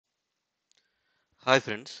Hi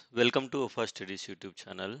friends, welcome to WafaStudies YouTube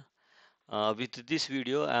channel. With this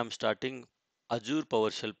video, I am starting Azure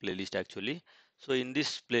PowerShell playlist actually. So in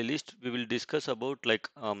this playlist, we will discuss about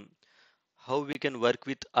how we can work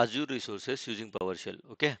with Azure resources using PowerShell.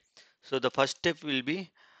 Okay. So the first step will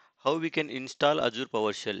be how we can install Azure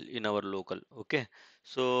PowerShell in our local. Okay.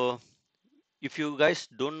 So if you guys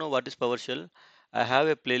don't know what is PowerShell, I have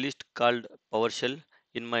a playlist called PowerShell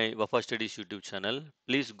in my WafaStudies YouTube channel.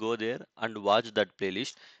 Please go there and watch that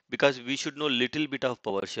playlist because we should know little bit of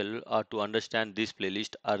PowerShell to understand this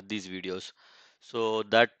playlist or these videos. So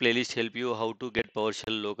that playlist help you how to get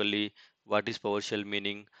PowerShell locally, what is PowerShell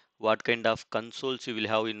meaning, what kind of consoles you will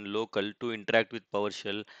have in local to interact with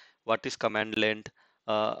PowerShell, what is command length,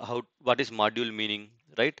 how what is module meaning,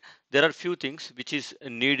 right? There are few things which is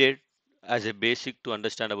needed as a basic to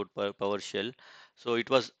understand about PowerShell. So it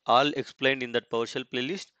was all explained in that PowerShell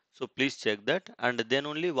playlist. So please check that and then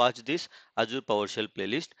only watch this Azure PowerShell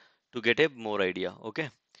playlist to get a more idea. Okay.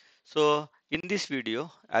 So in this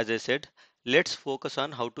video, as I said, let's focus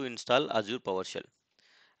on how to install Azure PowerShell.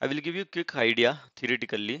 I will give you a quick idea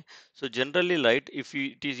theoretically. So generally, right, if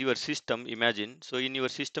it is your system, imagine, so in your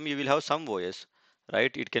system you will have some OS,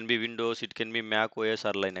 right? It can be Windows, it can be Mac OS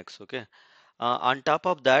or Linux. Okay. On top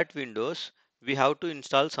of that Windows, we have to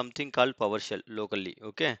install something called PowerShell locally.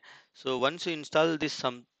 Okay. So once you install this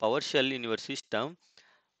some PowerShell in your system,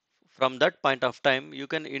 from that point of time, you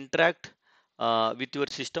can interact with your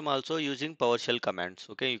system also using PowerShell commands.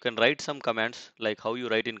 Okay. You can write some commands like how you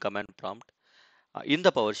write in command prompt in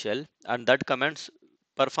the PowerShell, and that commands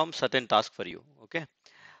perform certain task for you. Okay.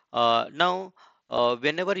 Now,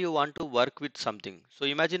 whenever you want to work with something, so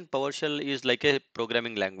imagine PowerShell is like a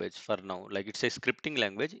programming language for now, like it's a scripting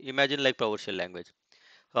language. Imagine like PowerShell language,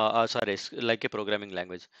 sorry, like a programming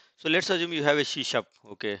language. So let's assume you have a C sharp,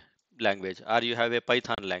 okay, language, or you have a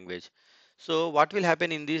Python language. So what will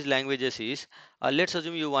happen in these languages is, let's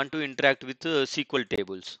assume you want to interact with SQL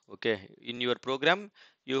tables, okay. In your program,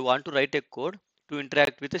 you want to write a code to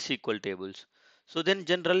interact with the SQL tables. So then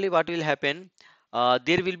generally what will happen,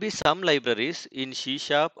 there will be some libraries in C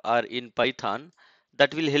sharp or in Python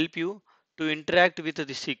that will help you to interact with the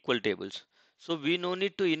SQL tables. So we no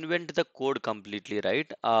need to invent the code completely,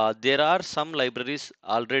 right? There are some libraries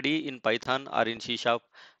already in Python or in C Sharp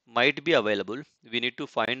might be available. We need to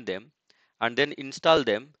find them and then install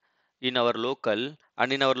them in our local,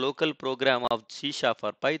 and in our local program of C Sharp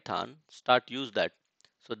or Python, start use that.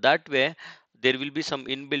 So that way there will be some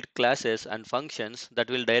inbuilt classes and functions that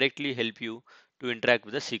will directly help you to interact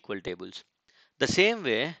with the SQL tables. The same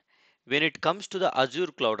way, when it comes to the Azure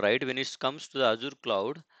cloud, right? When it comes to the Azure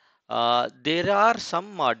cloud, there are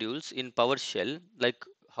some modules in PowerShell, like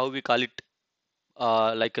how we call it,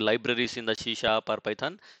 like libraries in the C Sharp or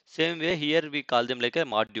Python. Same way here we call them like a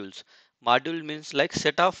modules. Module means like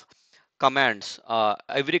set of commands.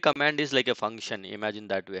 Every command is like a function. Imagine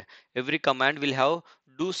that way. Every command will have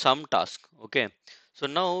do some task. Okay. So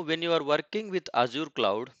now when you are working with Azure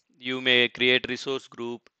cloud, you may create resource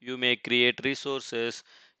group, you may create resources,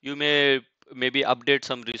 you may maybe update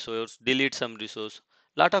some resource, delete some resource,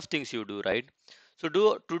 lot of things you do, right? So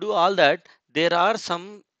to do all that, there are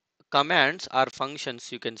some commands or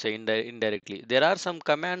functions, you can say indirectly. There are some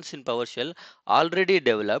commands in PowerShell already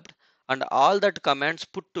developed, and all that commands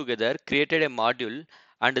put together created a module,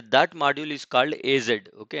 and that module is called AZ.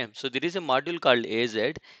 Okay, so there is a module called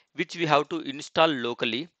AZ which we have to install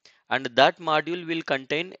locally, and that module will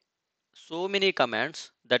contain so many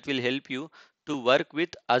commands that will help you to work with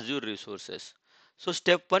Azure resources. So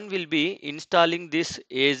step 1 will be installing this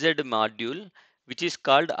AZ module, which is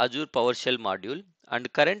called Azure PowerShell module,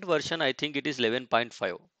 and current version I think it is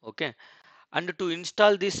 11.5. Okay, and to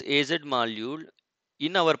install this AZ module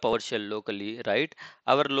in our PowerShell locally, right?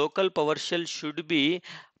 Our local PowerShell should be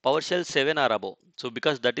PowerShell 7 or above. So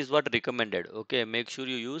because that is what recommended. Okay, make sure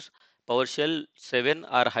you use PowerShell 7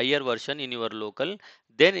 or higher version in your local.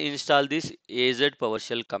 Then install this AZ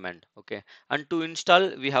PowerShell command. Okay, and to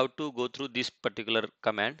install we have to go through this particular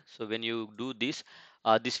command. So when you do this,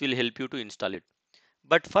 this will help you to install it.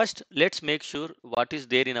 But first, let's make sure what is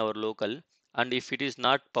there in our local, and if it is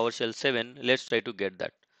not PowerShell 7, let's try to get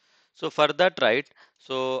that. So for that, right,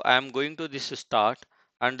 so I am going to this start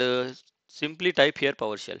and simply type here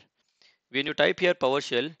PowerShell. When you type here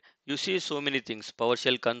PowerShell, you see so many things: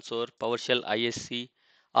 PowerShell console, PowerShell ISC,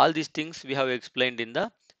 all these things we have explained in the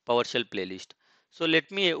PowerShell playlist. So let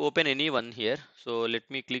me open any one here. So let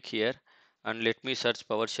me click here and let me search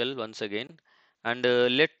PowerShell once again, and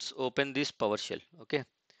let's open this PowerShell. Okay,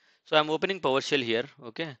 so I'm opening PowerShell here.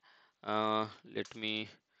 Okay, let me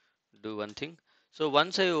do one thing. So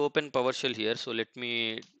once I open PowerShell here, so let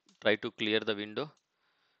me try to clear the window.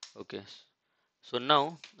 Okay, so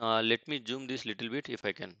now let me zoom this little bit if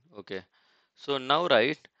I can. Okay, so now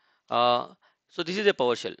right, uh, so this is a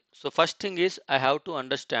PowerShell. So first thing is I have to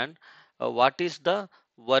understand what is the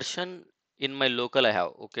version in my local I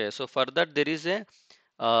have. Okay, so for that there is a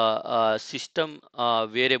system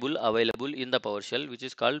variable available in the PowerShell which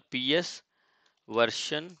is called PS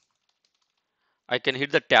version. I can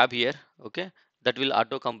hit the tab here. Okay, that will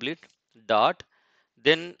auto complete dot,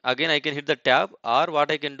 then again I can hit the tab, or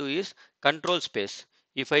what I can do is control space.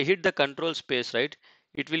 If I hit the control space, right,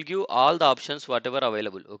 it will give all the options whatever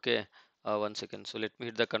available. Okay, 1 second, so let me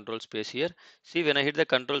hit the control space here. See, when I hit the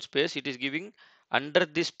control space, it is giving under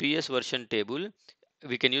this PS version table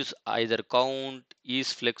we can use either count,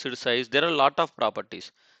 is flexed size. There are a lot of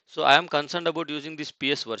properties, so I am concerned about using this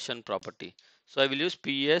PS version property, so I will use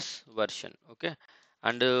PS version. Okay,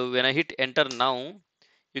 and when I hit enter now,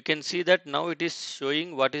 you can see that now it is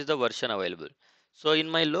showing what is the version available. So in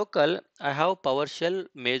my local I have PowerShell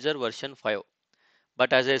major version 5,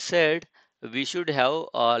 but as I said, we should have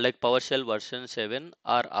like PowerShell version 7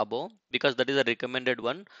 or above, because that is a recommended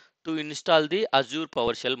one to install the Azure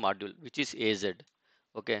PowerShell module, which is AZ.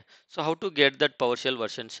 Okay, so how to get that PowerShell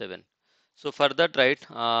version 7? So for that, right,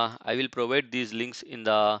 I will provide these links in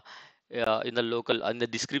the local in the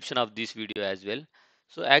description of this video as well.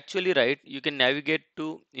 So actually, right, you can navigate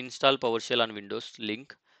to install PowerShell on Windows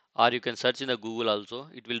link, or you can search in the Google also.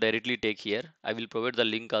 It will directly take here. I will provide the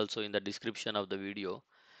link also in the description of the video.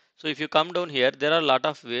 So if you come down here, there are a lot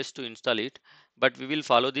of ways to install it, but we will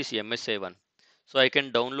follow this MSI one. So I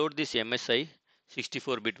can download this MSI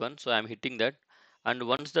 64-bit one. So I'm hitting that, and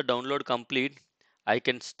once the download complete, I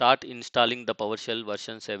can start installing the PowerShell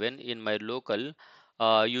version 7 in my local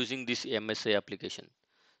using this MSI application.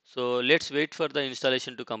 So let's wait for the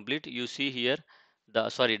installation to complete. You see here the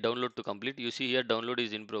download to complete. You see here download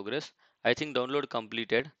is in progress. I think download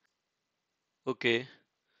completed. Okay.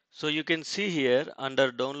 So you can see here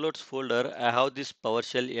under downloads folder, I have this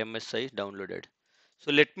PowerShell MSI downloaded.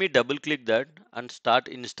 So let me double click that and start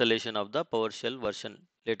installation of the PowerShell version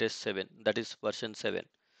latest 7, that is version 7.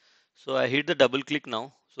 So I hit the double click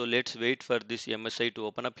now. So let's wait for this MSI to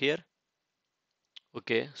open up here.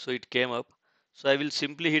 Okay, so it came up. So I will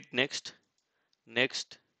simply hit next,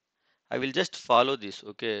 next. I will just follow this.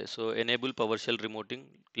 Okay, so enable PowerShell remoting,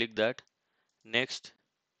 click that, next,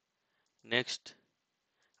 next,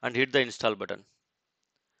 and hit the install button.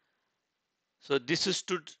 So this is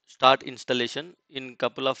to start installation. In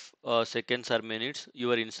couple of seconds or minutes,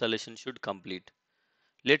 your installation should complete.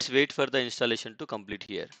 Let's wait for the installation to complete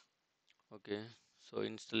here. Okay, so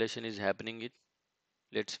installation is happening.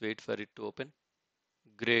 Let's wait for it to open.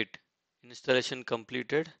 Great, installation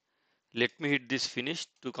completed. Let me hit this finish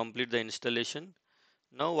to complete the installation.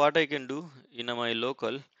 Now what I can do in my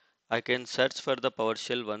local, I can search for the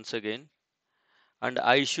PowerShell once again, and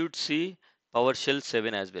I should see PowerShell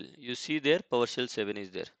 7 as well. You see there PowerShell 7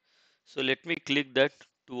 is there. So let me click that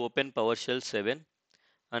to open PowerShell 7,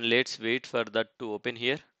 and let's wait for that to open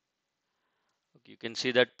here. Okay, you can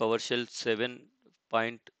see that PowerShell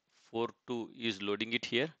 7.42 is loading it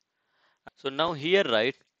here. So now here,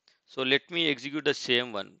 right, so let me execute the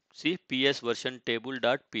same one. See PS version table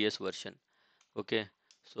dot PS version. Okay,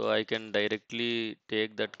 so I can directly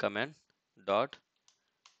take that command dot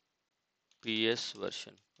PS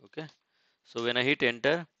version. Okay, so when I hit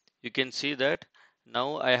enter, you can see that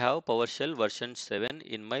now I have PowerShell version 7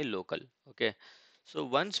 in my local. Okay, so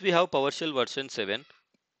once we have PowerShell version 7,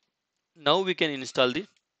 now we can install the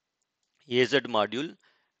AZ module,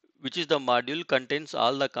 which is the module contains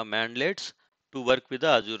all the commandlets to work with the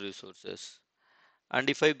Azure resources. And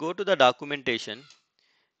if I go to the documentation,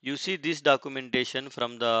 you see this documentation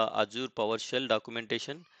from the Azure PowerShell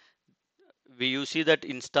documentation. You see that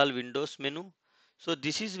install Windows menu. So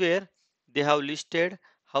this is where they have listed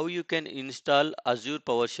how you can install Azure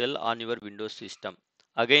PowerShell on your Windows system.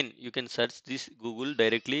 Again, you can search this Google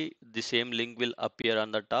directly. The same link will appear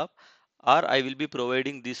on the top, or I will be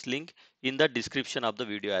providing this link in the description of the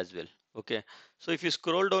video as well. Okay. So if you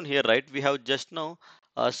scroll down here, right, we have just now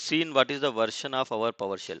seen what is the version of our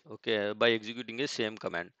PowerShell. Okay, by executing a same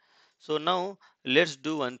command. So now let's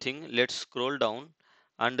do one thing. Let's scroll down,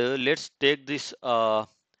 and let's take this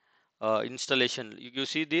installation. You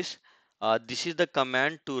see this, this is the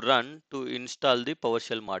command to run to install the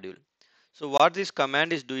PowerShell module. So what this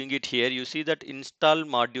command is doing it here, you see that install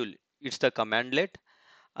module, it's the commandlet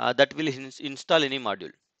that will install any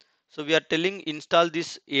module. So we are telling install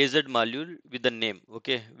this AZ module with the name.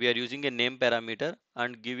 Okay, we are using a name parameter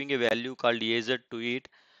and giving a value called AZ to it,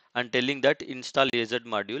 and telling that install AZ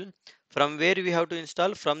module. From where we have to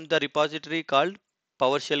install? From the repository called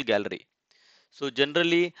PowerShell gallery. So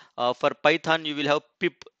generally, for Python, you will have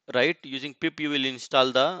pip, right? Using pip, you will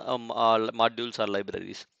install the modules or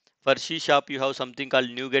libraries. For C Sharp, you have something called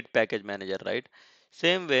NuGet Package Manager, right?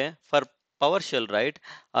 Same way for PowerShell, right?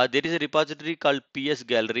 There is a repository called PS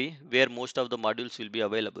Gallery where most of the modules will be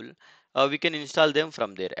available. We can install them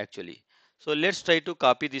from there actually. So let's try to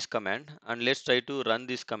copy this command and let's try to run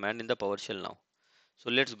this command in the PowerShell now. So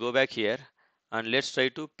let's go back here and let's try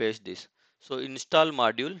to paste this. So install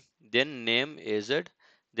module, then name AZ,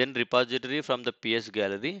 then repository from the PS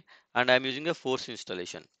gallery, and I'm using a force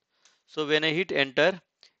installation. So when I hit enter,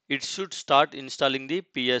 it should start installing the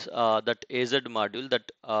PS that AZ module,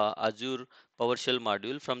 that Azure PowerShell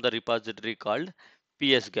module from the repository called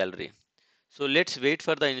PS gallery. So let's wait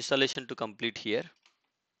for the installation to complete here.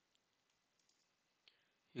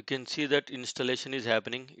 You can see that installation is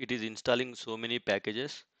happening. It is installing so many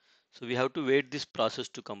packages. So we have to wait this process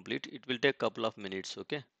to complete. It will take a couple of minutes.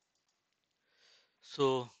 Okay.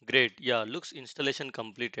 So great. Yeah, looks installation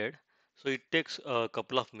completed. So it takes a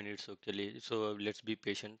couple of minutes. Okay. So let's be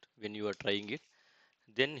patient when you are trying it.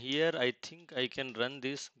 Then here I think I can run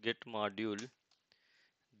this get module,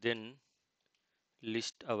 then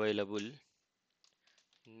list available,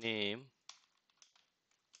 name,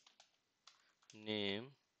 name,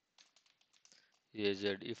 AZ.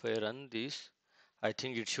 If I run this, I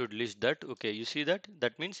think it should list that. Okay, you see that?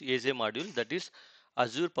 That means AZ module, that is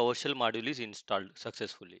Azure PowerShell module is installed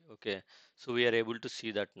successfully. Okay, so we are able to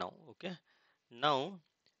see that now. Okay, now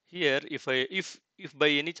here if by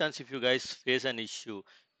any chance if you guys face an issue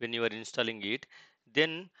when you are installing it,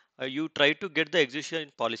 then you try to get the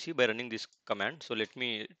execution policy by running this command. So let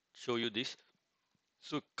me show you this.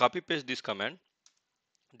 So copy paste this command.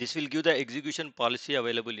 This will give the execution policy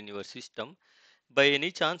available in your system. By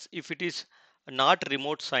any chance, if it is not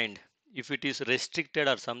remote signed, if it is restricted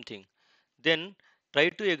or something, then try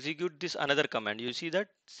to execute this another command. You see that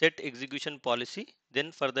set execution policy,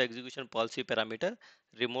 then for the execution policy parameter,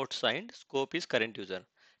 remote signed, scope is current user.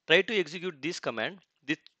 Try to execute this command.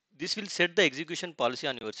 This will set the execution policy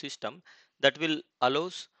on your system that will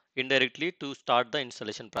allows indirectly to start the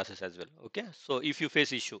installation process as well. Okay, so if you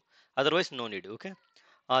face issue, otherwise no need. Okay.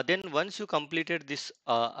 Then once you completed this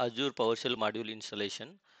Azure PowerShell module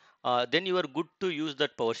installation, then you are good to use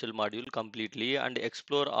that PowerShell module completely and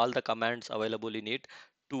explore all the commands available in it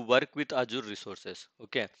to work with Azure resources.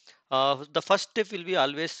 Okay. The first step will be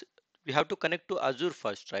always we have to connect to Azure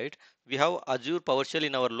first, right? We have Azure PowerShell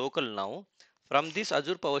in our local now. From this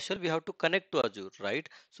Azure PowerShell, we have to connect to Azure, right?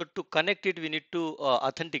 So to connect it, we need to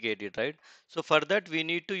authenticate it, right? So for that, we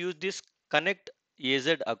need to use this connect AZ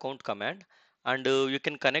account command, and you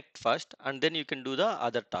can connect first and then you can do the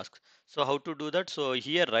other tasks. So how to do that? So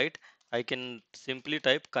here, right, I can simply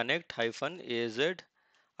type connect hyphen AZ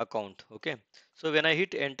account. Okay, so when I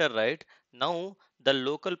hit enter, right, now the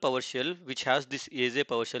local PowerShell which has this AZ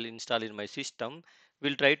PowerShell installed in my system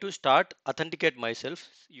will try to start authenticate myself.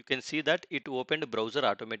 You can see that it opened browser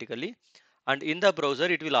automatically, and in the browser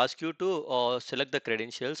it will ask you to select the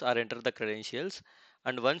credentials or enter the credentials,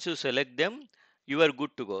 and once you select them, you are good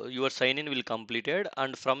to go. Your sign in will completed,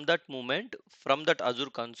 and from that moment, from that Azure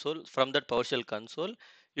console, from that PowerShell console,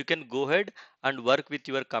 you can go ahead and work with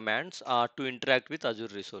your commands to interact with Azure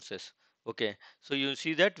resources. Okay, so you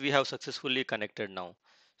see that we have successfully connected now.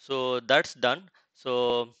 So that's done.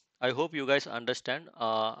 So I hope you guys understand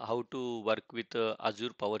how to work with Azure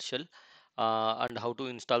PowerShell and how to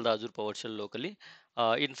install the Azure PowerShell locally.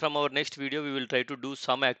 In from our next video, we will try to do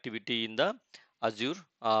some activity in the Azure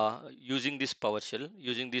using this PowerShell,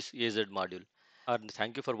 using this AZ module. And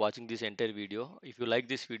thank you for watching this entire video. If you like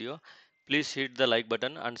this video, please hit the like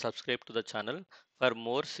button and subscribe to the channel for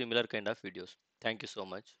more similar kind of videos. Thank you so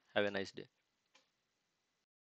much. Have a nice day.